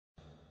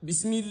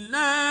بسم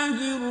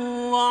الله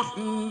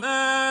الرحمن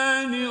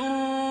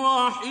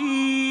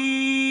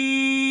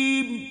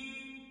الرحيم.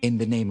 In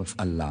the name of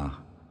Allah,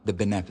 the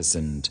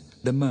Beneficent,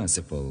 the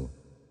Merciful.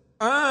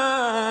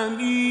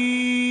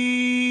 آمين.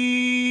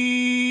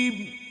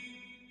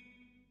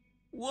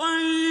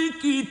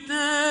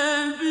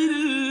 والكتاب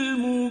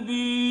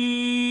المبين.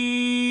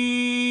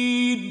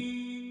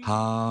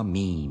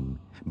 Hameen,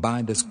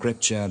 by the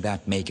scripture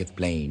that maketh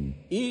plain.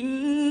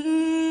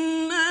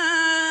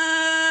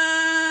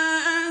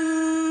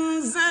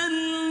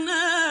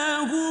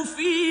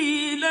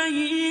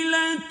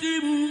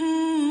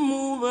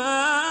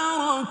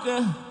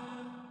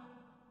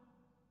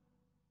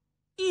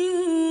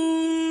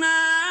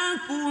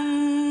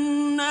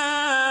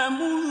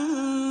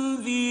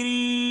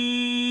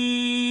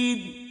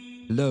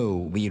 Lo,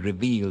 we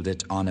revealed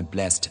it on a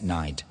blessed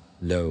night.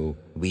 Lo,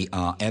 we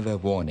are ever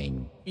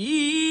warning.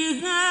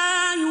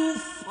 فيها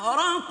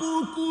يفرق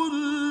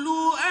كل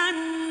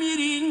أمر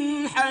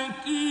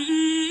حكيم.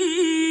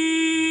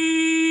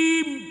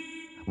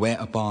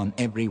 Whereupon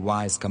every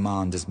wise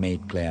command is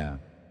made clear.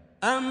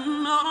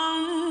 أمرا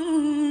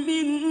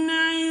من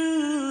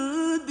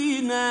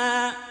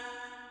عندنا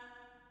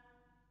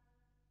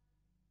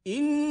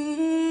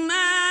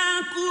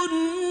إنا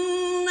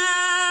كنا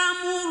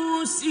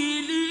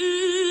مرسلين.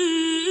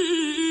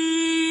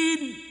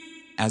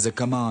 As a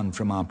command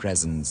from our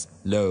presence,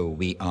 lo,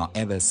 we are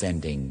ever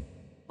sending.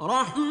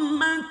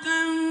 رحمة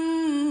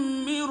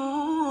من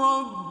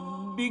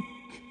ربك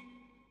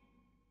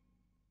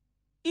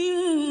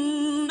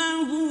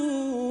إنه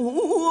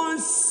هو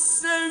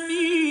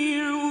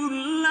السميع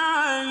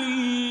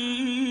العليم.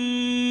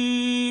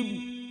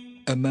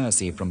 A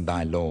mercy from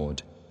thy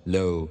Lord.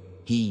 Lo,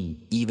 he,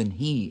 even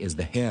he is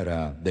the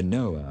hearer, the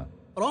knower.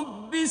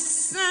 رب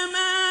السماوات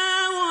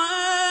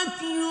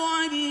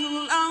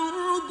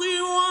والأرض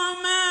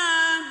وما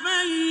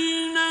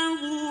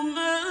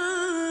بينهما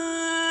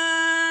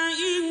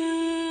إن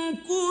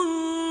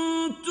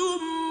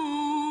كنتم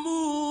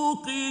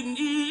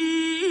موقنين.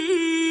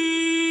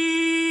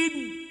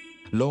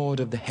 Lord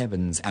of the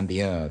heavens and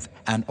the earth,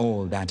 and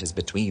all that is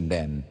between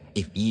them,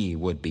 if ye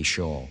would be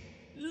sure.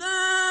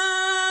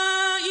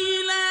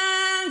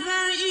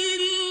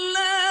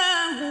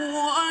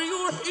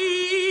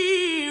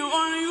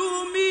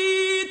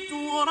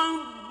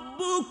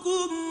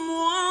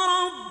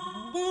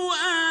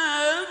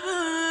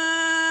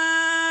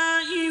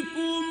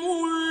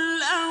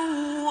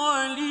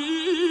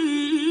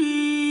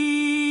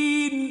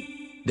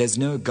 There's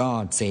no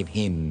God save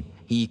him.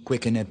 He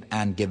quickeneth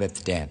and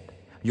giveth death.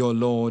 Your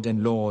Lord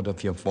and Lord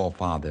of your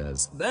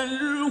forefathers. بل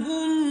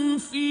هم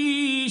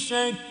في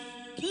شك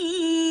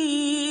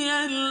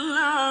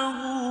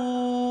يلعبون.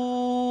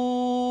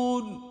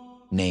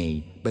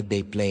 Nay, but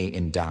they play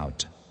in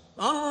doubt.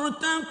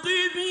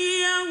 فارتقب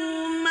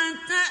يوم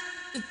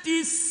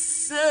تأتي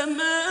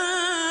السماء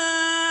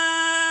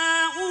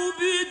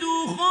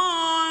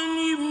بدخان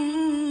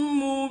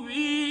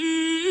مبين.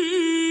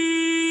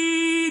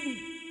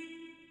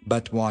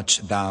 But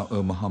watch thou,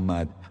 O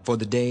Muhammad, for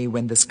the day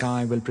when the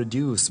sky will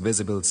produce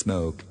visible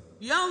smoke.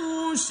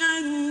 يغشى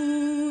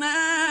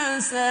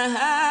الناس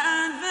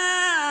هذا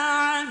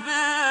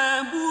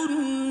عذاب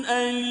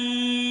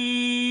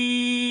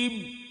أليم.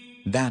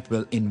 That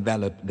will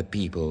envelop the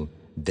people.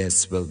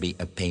 This will be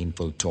a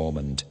painful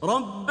torment.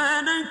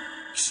 ربنا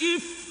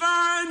اكشف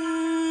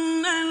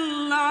عنا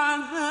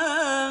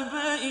العذاب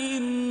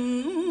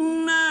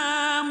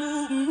إنا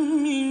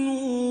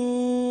مؤمنون.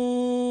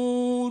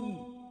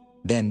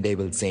 Then they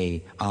will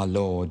say, Our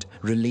Lord,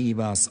 relieve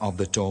us of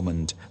the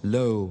torment.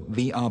 Lo,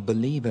 we are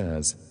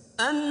believers.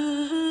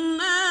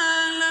 أنى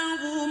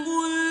لهم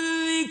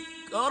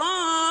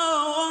الذكرى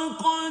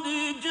وقد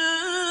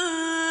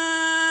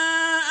جاءهم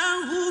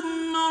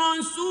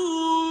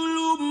رسول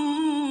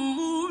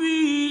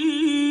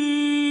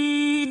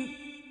مبين.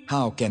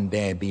 How can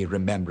there be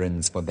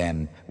remembrance for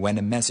them when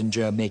a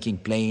messenger making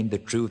plain the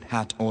truth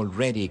hath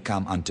already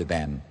come unto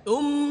them?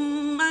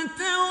 ثم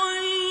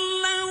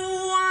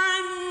تولوا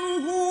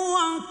عنه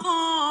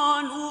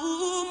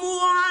وقالوا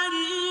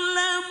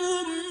معلم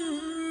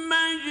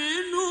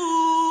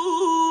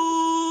مجنون.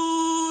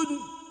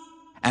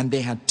 And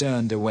they had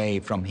turned away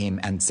from him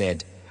and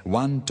said,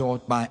 One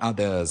taught by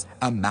others,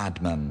 a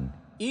madman.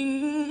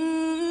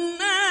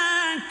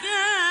 إنا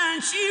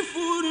كاشف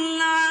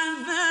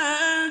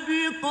العذاب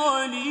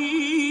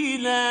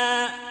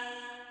قليلا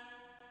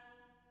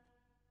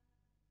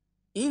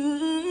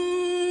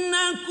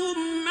إنكم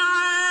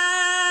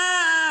عائدون.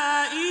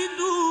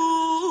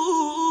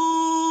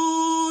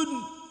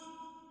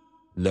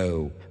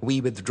 Lo, we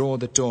withdraw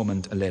the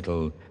torment a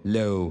little.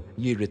 Lo,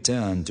 ye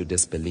return to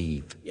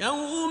disbelief.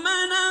 يوم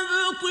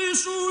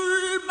نبطش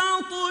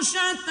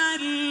البطشة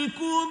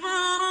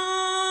الكبرى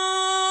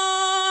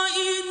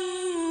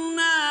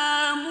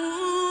إنا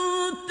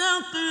منتقمون.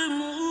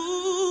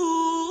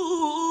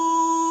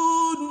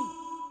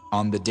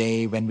 On the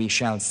day when we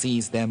shall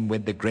seize them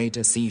with the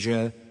greater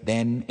seizure,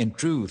 then in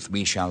truth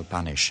we shall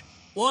punish.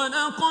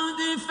 ولقد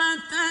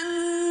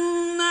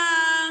فتنا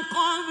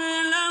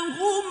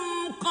قبلهم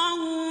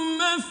قوم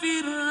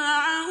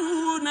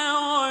فرعون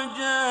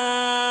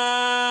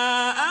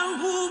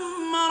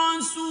وجاءهم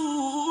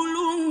رسول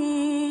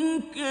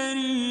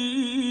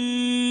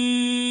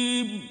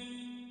كريم.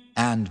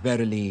 And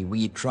verily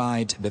we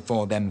tried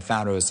before them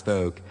Pharaoh's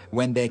folk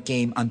when there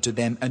came unto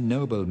them a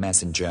noble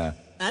messenger,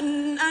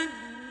 أن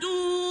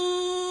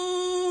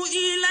أدوا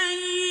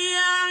إلي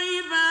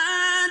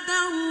عباد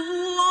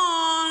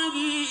الله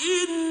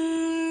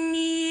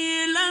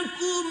إني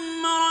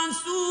لكم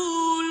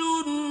رسول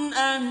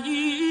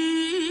أمين.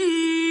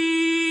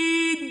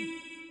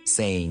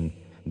 saying,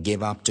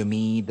 Give up to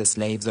me the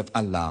slaves of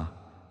Allah.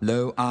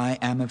 Lo, I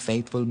am a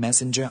faithful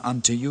messenger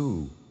unto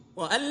you.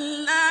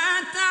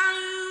 وألا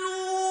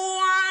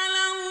تعلوا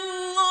على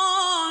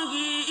الله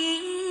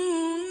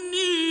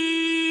إني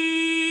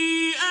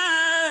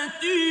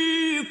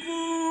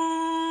آتيكم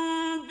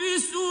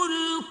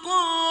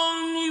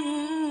بسلطان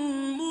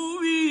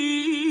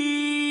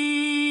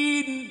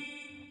مبين.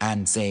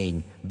 And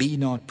saying, Be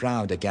not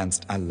proud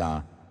against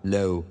Allah.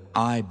 Lo,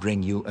 I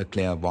bring you a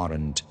clear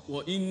warrant.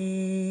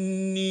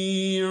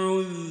 وإني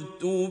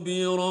عذت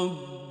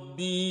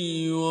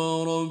بربي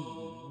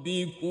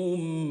وربكم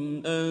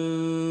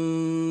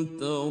أن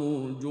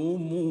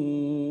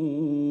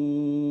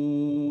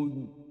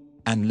ترجمون.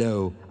 And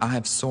lo, I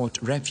have sought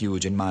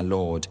refuge in my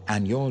Lord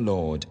and your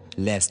Lord,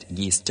 lest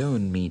ye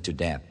stone me to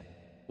death.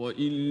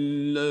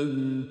 وإن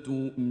لم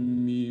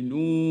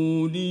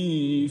تؤمنوا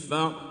لي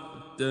فاعتزلون.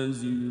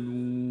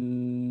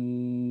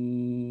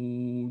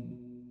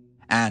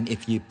 And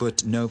if ye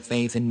put no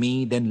faith in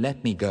me, then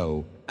let me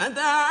go.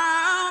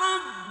 فدعا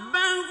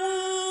ربه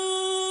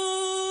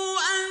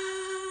أن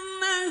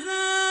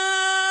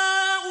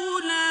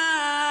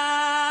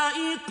هؤلاء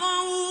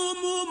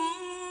قوم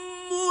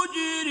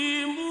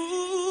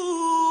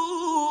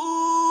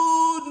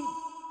مجرمون.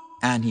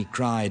 And he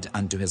cried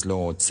unto his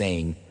Lord,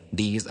 saying,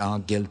 These are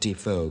guilty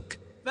folk.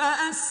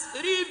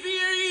 فأسر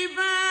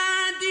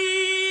بعبادي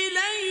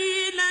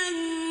ليلا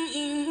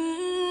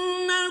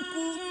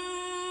إنكم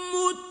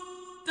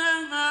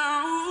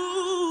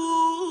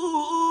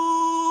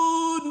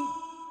متبعون.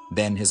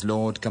 Then his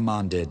Lord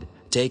commanded,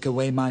 Take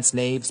away my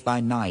slaves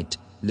by night.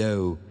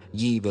 Lo,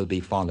 ye will be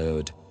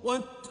followed.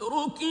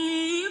 واترك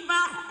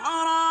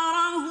البحر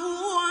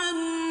رهوا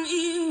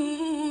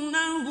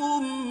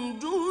إنهم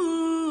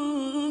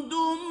جند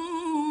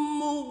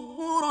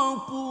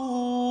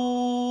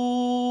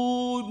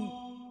مغرقون.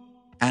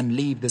 And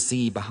leave the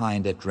sea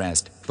behind at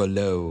rest, for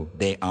lo,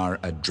 they are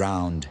a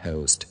drowned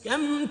host.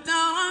 كم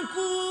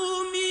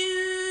تركوا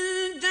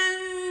من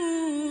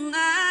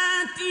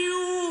جنات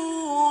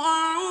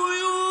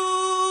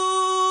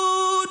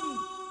وعيون.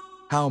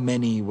 How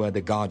many were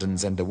the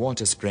gardens and the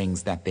water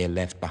springs that they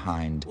left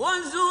behind,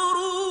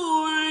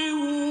 وزروع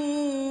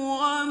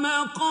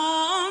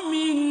ومقام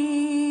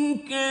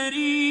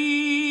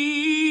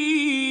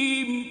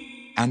كريم.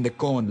 and the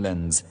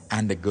cornlands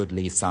and the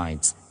goodly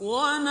sites,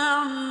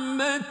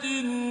 ونعمة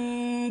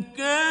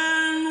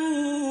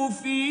كانوا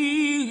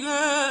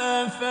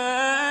فيها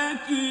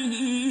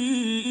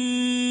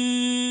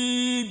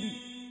فاكهين.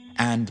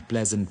 and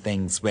pleasant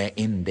things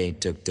wherein they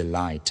took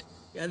delight.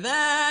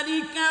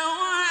 كذلك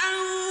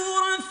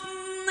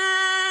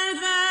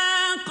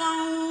وأورثناها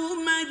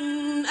قوما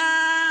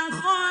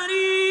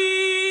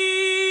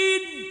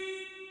آخرين.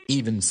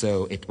 Even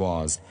so it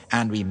was,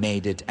 and we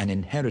made it an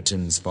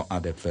inheritance for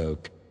other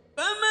folk.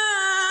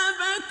 فما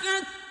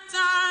بكت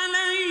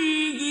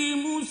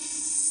عليهم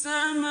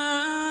السماء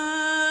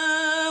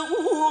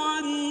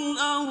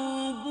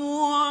والأرض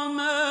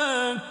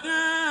وما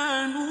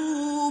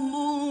كانوا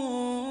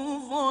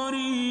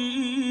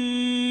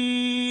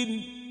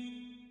منظرين.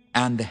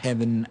 And the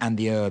heaven and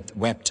the earth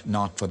wept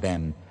not for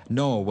them,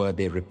 nor were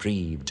they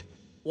reprieved.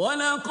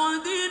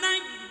 ولقد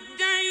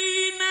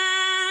نجينا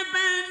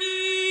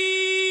بني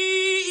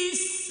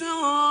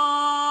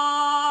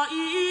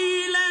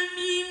إسرائيل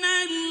من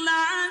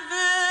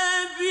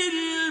العذاب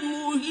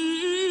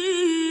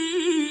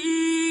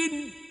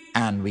المهين.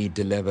 And we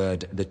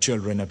delivered the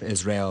children of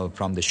Israel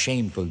from the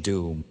shameful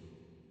doom,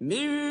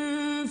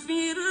 من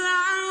فرعون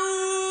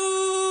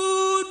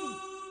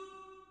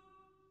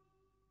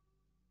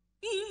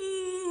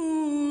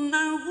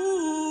إنه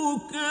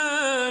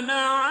كان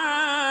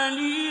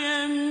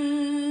عاليا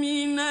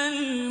من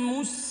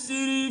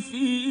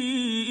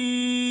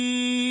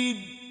المسرفين.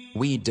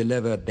 We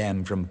delivered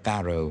them from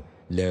Pharaoh.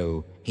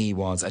 Lo, he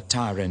was a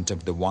tyrant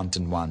of the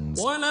wanton ones.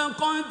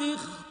 ولقد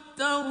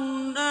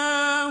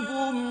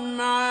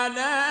اخترناهم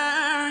على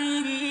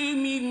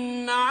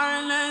علم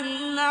على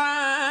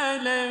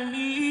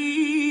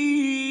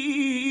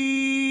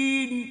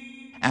العالمين.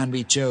 And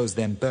we chose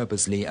them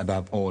purposely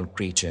above all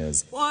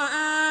creatures.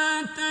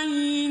 وآتيناهم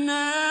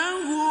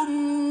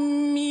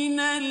من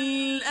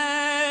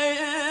الآيات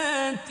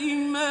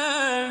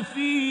ما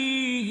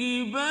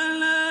فيه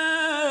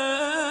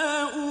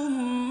بلاء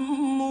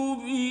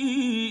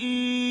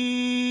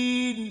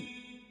مبين.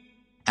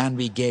 And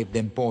we gave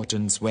them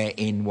portents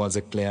wherein was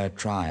a clear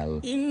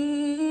trial.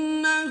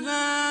 إن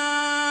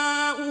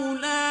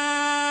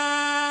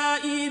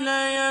هؤلاء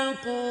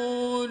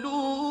ليقولون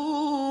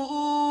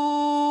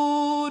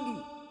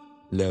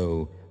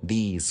Lo,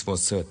 these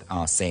forsooth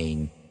are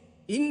saying,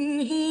 إن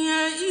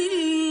هي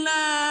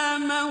إلا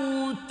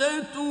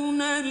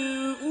موتتنا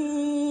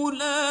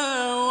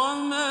الأولى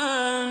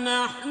وما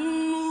نحن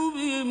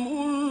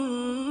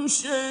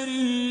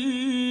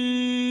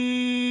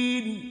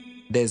بمنشرين.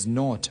 There's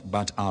naught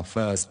but our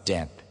first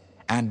death,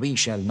 and we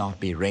shall not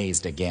be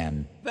raised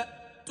again.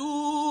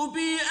 فأتوا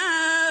بآبائنا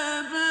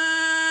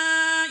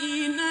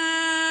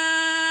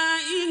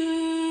إن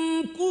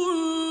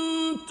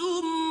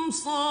كنتم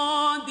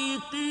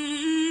صادقين.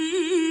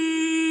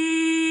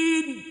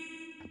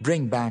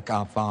 Bring back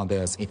our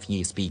fathers if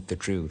ye speak the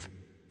truth.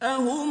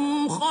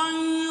 أهم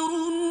خير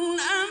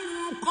أم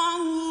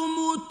قوم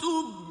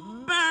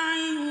تبع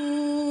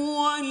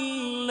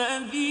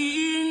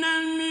والذين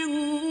من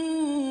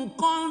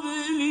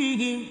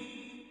قبلهم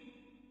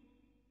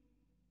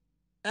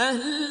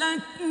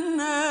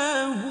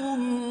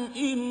أهلكناهم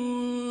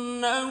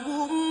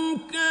إنهم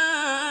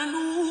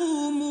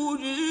كانوا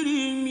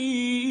مجرمين.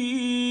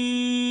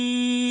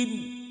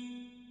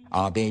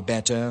 Are they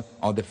better,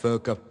 or the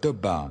folk of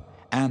Tubba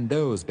and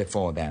those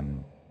before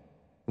them?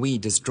 We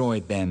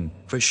destroyed them,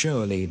 for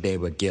surely they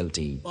were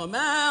guilty.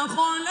 وما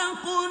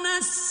خلقنا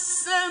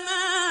السماوات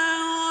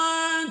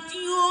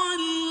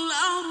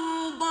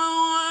والأرض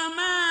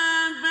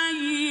وما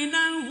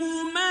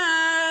بينهما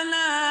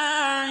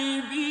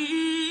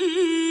لاعبين.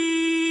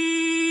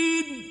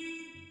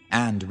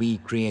 And we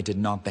created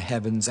not the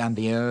heavens and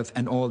the earth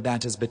and all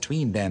that is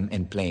between them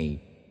in play.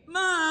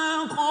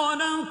 ما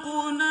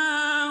خلقناهما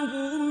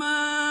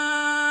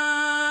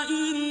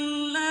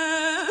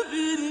إلا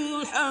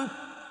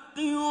بالحق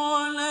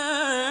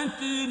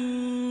ولكن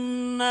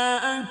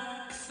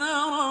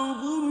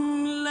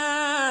أكثرهم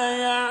لا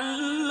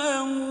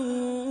يعلمون.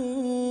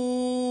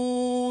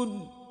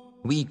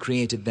 We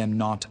created them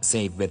not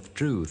save with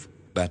truth,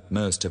 but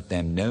most of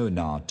them know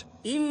not.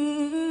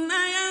 إن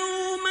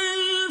يوم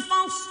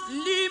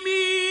الفصل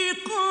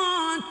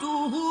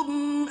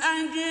ميقاتهم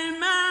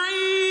أجمعين.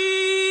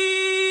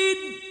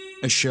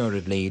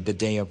 Assuredly, the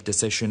day of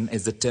decision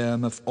is the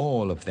term of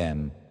all of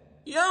them.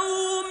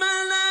 يوم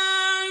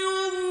لا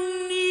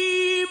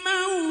يغني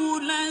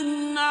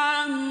مولى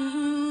عن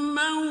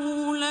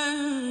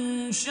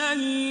مولى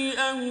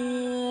شيئا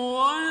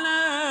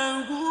ولا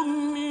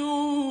هم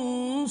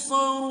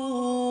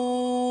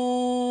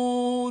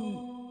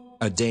ينصرون.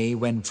 A day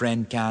when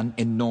friend can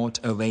in naught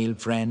avail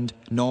friend,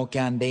 nor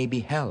can they be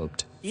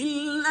helped.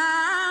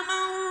 إلا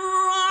من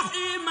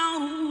رحم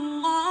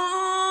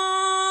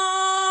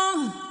الله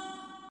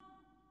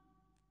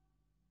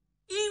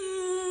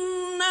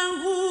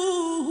إنه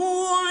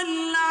هو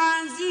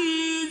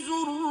العزيز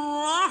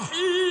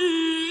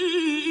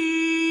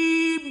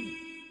الرحيم.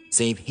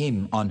 Save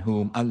him on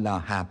whom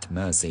Allah hath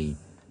mercy.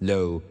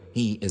 Lo,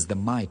 he is the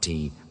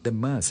mighty, the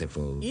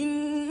merciful.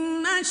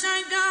 إن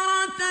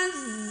شجرة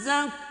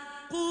الزقوم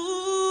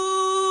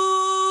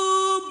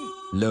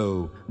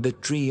Lo, the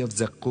tree of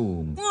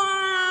Zaqqum,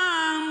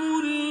 طعام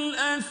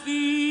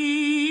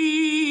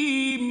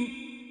الأثيم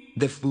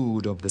the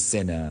food of the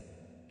sinner,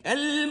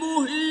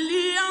 كالمهل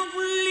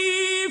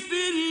يغلي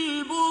في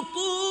البطون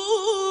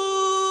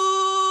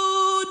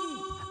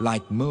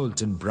like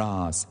molten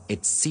brass,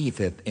 it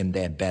seetheth in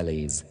their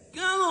bellies,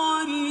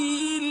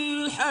 كغلي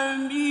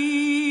الحميم.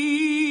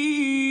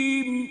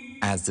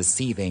 as the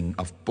seething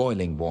of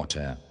boiling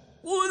water.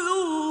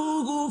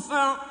 خذوه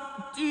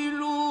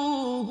فاعتلوه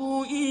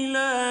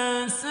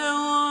إلى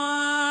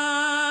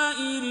سواء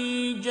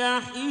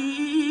الجحيم.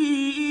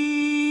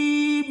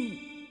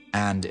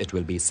 And it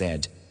will be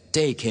said,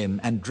 take him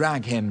and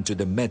drag him to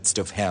the midst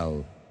of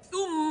hell.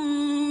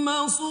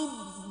 ثم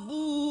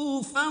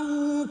صبوا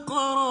فوق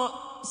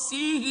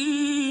رأسه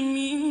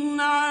من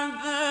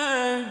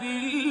عذاب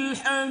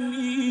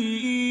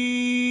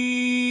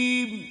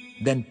الحميم.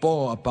 Then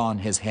pour upon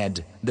his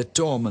head the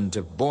torment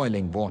of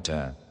boiling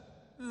water.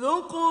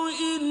 ذق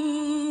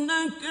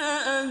إنك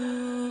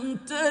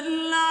أنت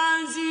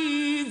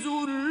العزيز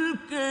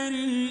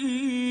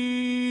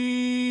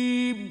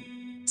الكريم.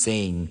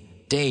 Saying,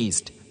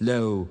 taste,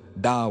 lo,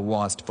 thou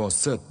wast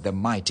forsooth the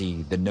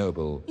mighty, the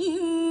noble.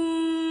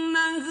 إن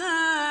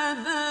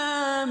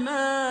هذا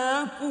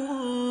ما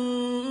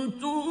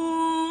كنتم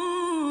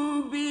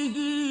به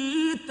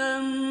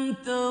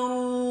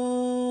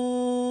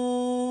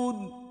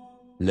تمترون.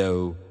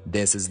 Lo,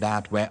 this is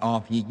that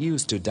whereof ye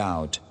used to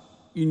doubt.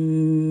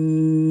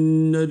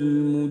 إن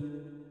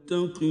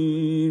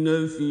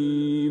المتقين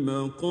في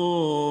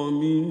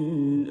مقام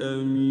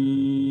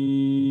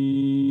أمين.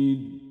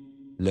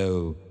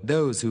 Lo,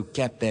 those who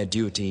kept their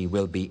duty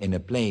will be in a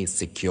place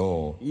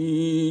secure.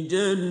 في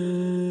جنات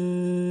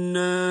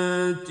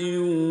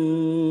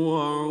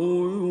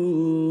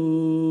وعيون.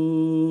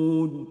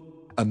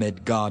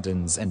 Amid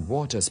gardens and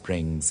water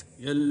springs,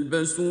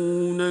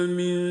 يلبسون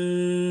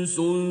من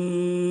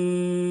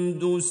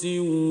سندس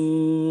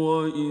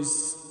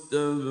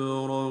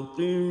واستبرق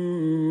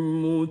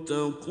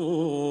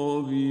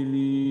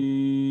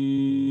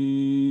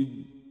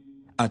متقابلين.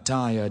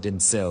 attired in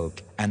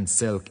silk and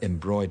silk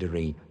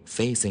embroidery,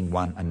 facing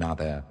one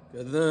another.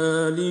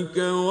 كذلك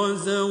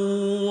وزوجناهم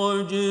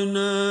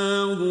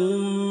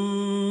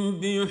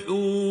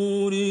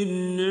بحور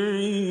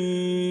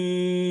عين.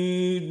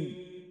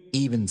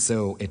 Even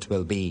so it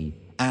will be,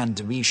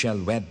 and we shall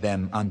wed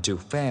them unto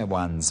fair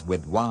ones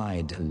with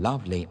wide,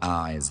 lovely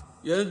eyes.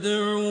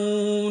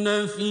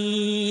 يدعون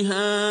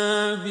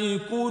فيها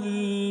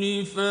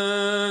بكل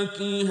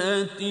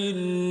فاكهة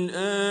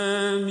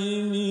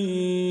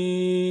آمنين.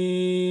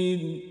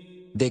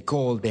 They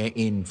call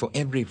therein for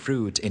every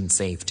fruit in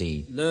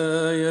safety.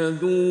 لا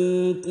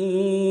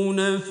يذوقون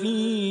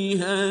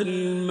فيها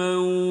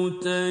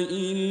الموت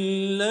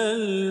إلا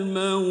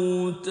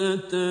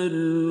الموتة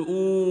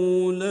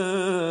الأولى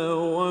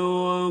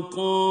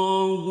ووقاهم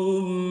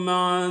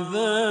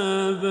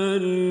عذاب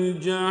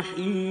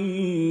الجحيم.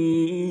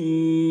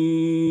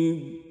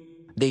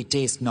 They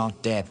taste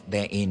not death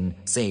therein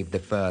save the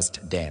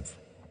first death,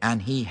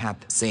 and he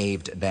hath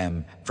saved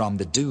them from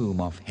the doom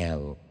of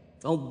hell.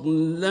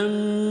 فضلا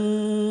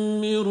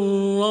من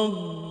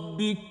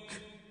ربك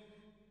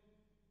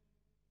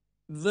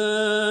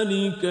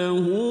ذلك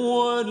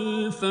هو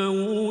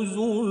الفوز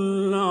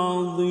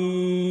العظيم.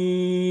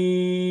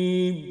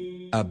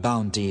 A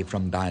bounty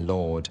from thy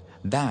Lord,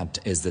 that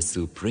is the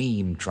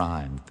supreme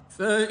triumph.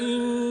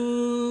 فإنما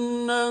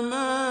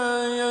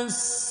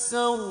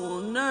يسرناه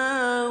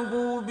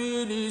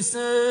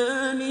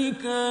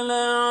بلسانك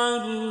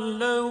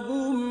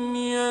لعلهم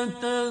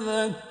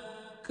يتذكرون.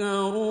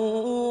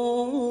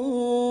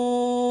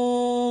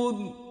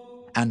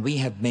 And we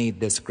have made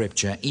the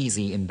scripture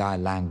easy in thy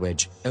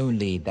language,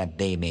 only that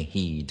they may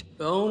heed.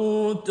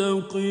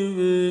 فارتقب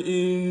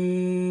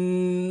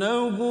إنهم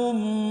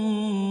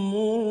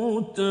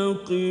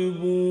مرتقبون.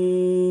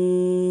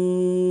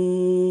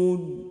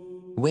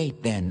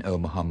 Wait then, O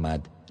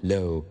Muhammad,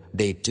 lo,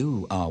 they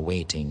too are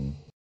waiting.